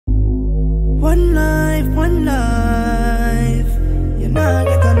One life, one life. You not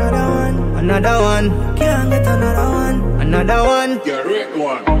get another one. Another one. You can't get another one. Another one. You're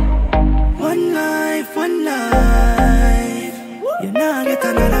Ridwaan. One life, one life. You not get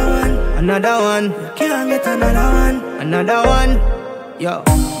another one. Another one. You can't get another one. Another one. Yo.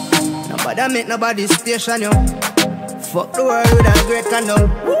 Nobody make nobody station, yo. Fuck the world with a great candle.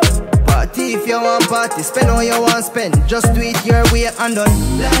 Party if you want party, spend all you want spend. Just do it your way and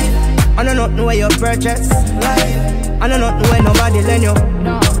done. Life. I don't know where you purchase. Life. I don't know where nobody lend you.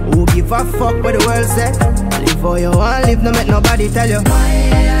 No. Who give a fuck what the world say? Live how you want, live, no make nobody tell you.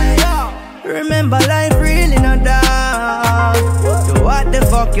 Remember life really not dark. Do what the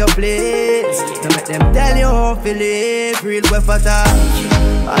fuck you please. No make them tell you how to live. Real way for talk.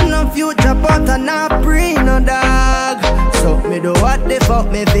 I no future but I not pre no dog. So me do what the fuck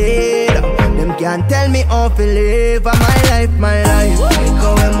me feel. Them can't tell me how to live. My life, my life. Me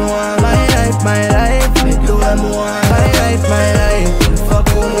go where me want. My life, my life. Me do where me want. My life, my life. Fuck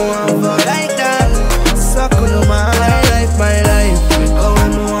who me want. Fuck like that. Suck who no man. My life, my life. Me go where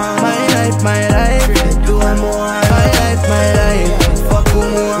me want. My life, my life. Me do where me want. My life, my life. Fuck who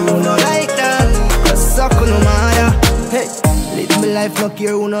me want. Who no like that. Suck who no man. Hey. Live my life, no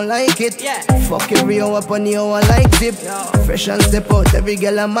care who no like it. Yeah. Fuck every hour upon the hour like zip. No. Fresh and step out, every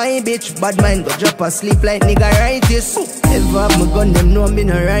girl on my bitch. Bad mind go drop asleep like nigga righteous. Ever have my gun, them know me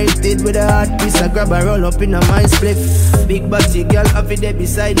no right it. With a hard piece I grab and roll up in a my split. Big body girl happy there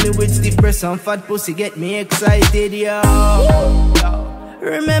beside me with stiff breasts and fat pussy get me excited, yo.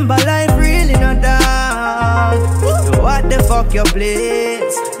 Remember life really not dark. So what the fuck you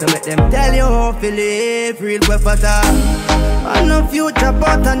please. Don't make them tell you how to live. Real way for talk. I no future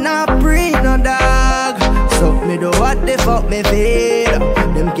but I not pre no dog. So me do what the fuck me feel.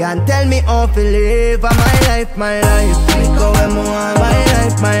 Them can't tell me how to live. My life, my life. Me go where me want. My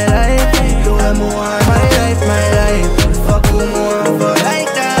life, my life. Me do where me want. My life, my life. Fuck who me want. Fuck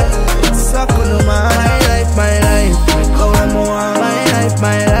like that. Suck who no man. My life, my life. Me go where me want. My life,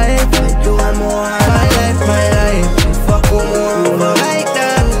 my life. Me do where me want. My life, my life. Fuck who me want. Fuck like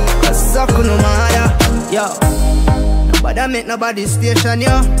that. Suck who no man. Yo. But I make nobody station,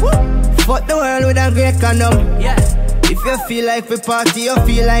 yo. Fuck the world with a great condom. Yeah. If you feel like we party, you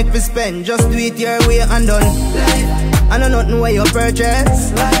feel like we spend, just do it your way and done. Life. I don't know where you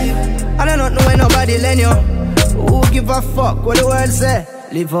purchase. Life. I don't know where nobody lend you. Who give a fuck what the world say?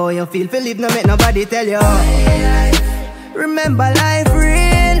 Live how you feel, live, no make nobody tell you. Remember life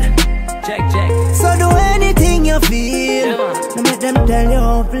real. Check, check. So do anything you feel. No make them tell you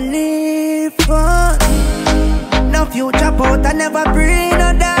how to live fun. No future but I never bring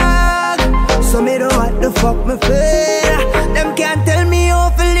no dog. So me do what the fuck me feel. Them can't tell me how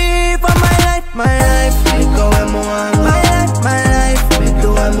to live. My life, my life. Me go where me want.